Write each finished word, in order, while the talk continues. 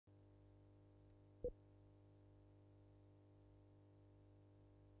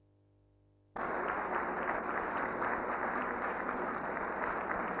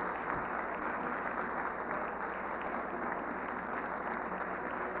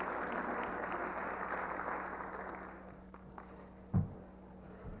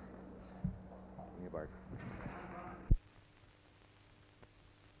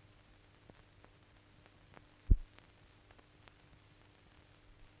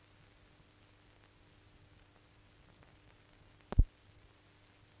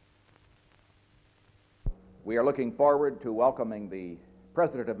We are looking forward to welcoming the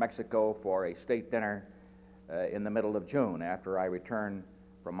President of Mexico for a state dinner in the middle of June after I return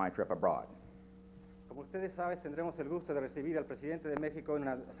from my trip abroad. Como ustedes saben, tendremos el gusto de recibir al presidente de México en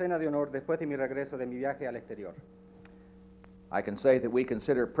una cena de honor después de mi regreso de mi viaje al exterior. I can say that we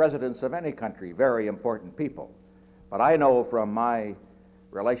consider presidents of any country very important people, but I know from my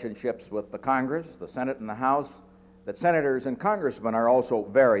relationships with the Congress, the Senate and the House, that senators and congressmen are also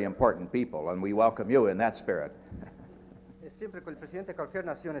very important people, and we welcome you in that spirit. Siempre que el presidente de cualquier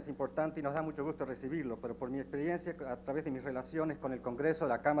nación es importante y nos da mucho gusto recibirlo, pero por mi experiencia a través de mis relaciones con el Congreso,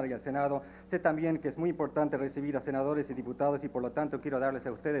 la Cámara y el Senado, sé también que es muy importante recibir a senadores y diputados y por lo tanto quiero darles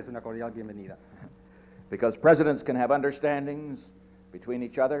a ustedes una cordial bienvenida. Because presidents can have understandings between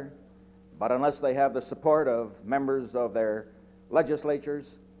each other, but unless they have the support of members of their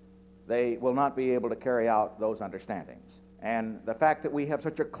legislatures, they will not be able to carry out those understandings. And the fact that we have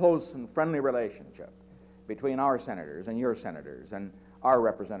such a close and friendly relationship between our senators and our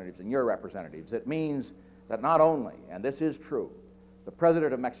representatives and your representatives, it means that not only, and this is true, the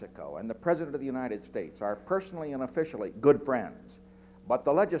President of Mexico and the President of the United States are personally and officially good friends, but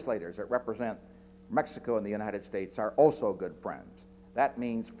the legislators that represent Mexico and the United States are also good friends. That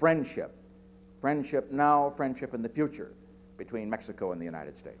means friendship. Friendship now, friendship in the future between Mexico and the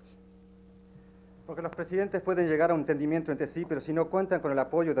United States. Porque los presidentes pueden llegar a un entendimiento entre sí, pero si no cuentan con el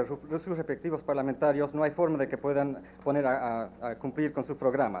apoyo de sus respectivos parlamentarios, no hay forma de que puedan poner a cumplir con sus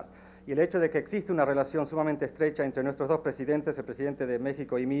programas. Y el hecho de que existe una relación sumamente estrecha entre nuestros dos presidentes, el presidente de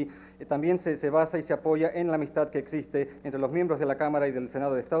México y mí, también se basa y se apoya en la amistad que existe entre los miembros de la Cámara y del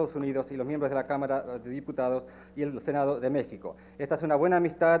Senado de Estados Unidos y los miembros de la Cámara de Diputados y el Senado de México. Esta es una buena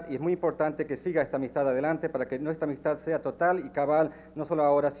amistad y es muy importante que siga esta amistad adelante para que nuestra amistad sea total y cabal, no solo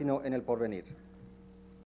ahora, sino en el porvenir.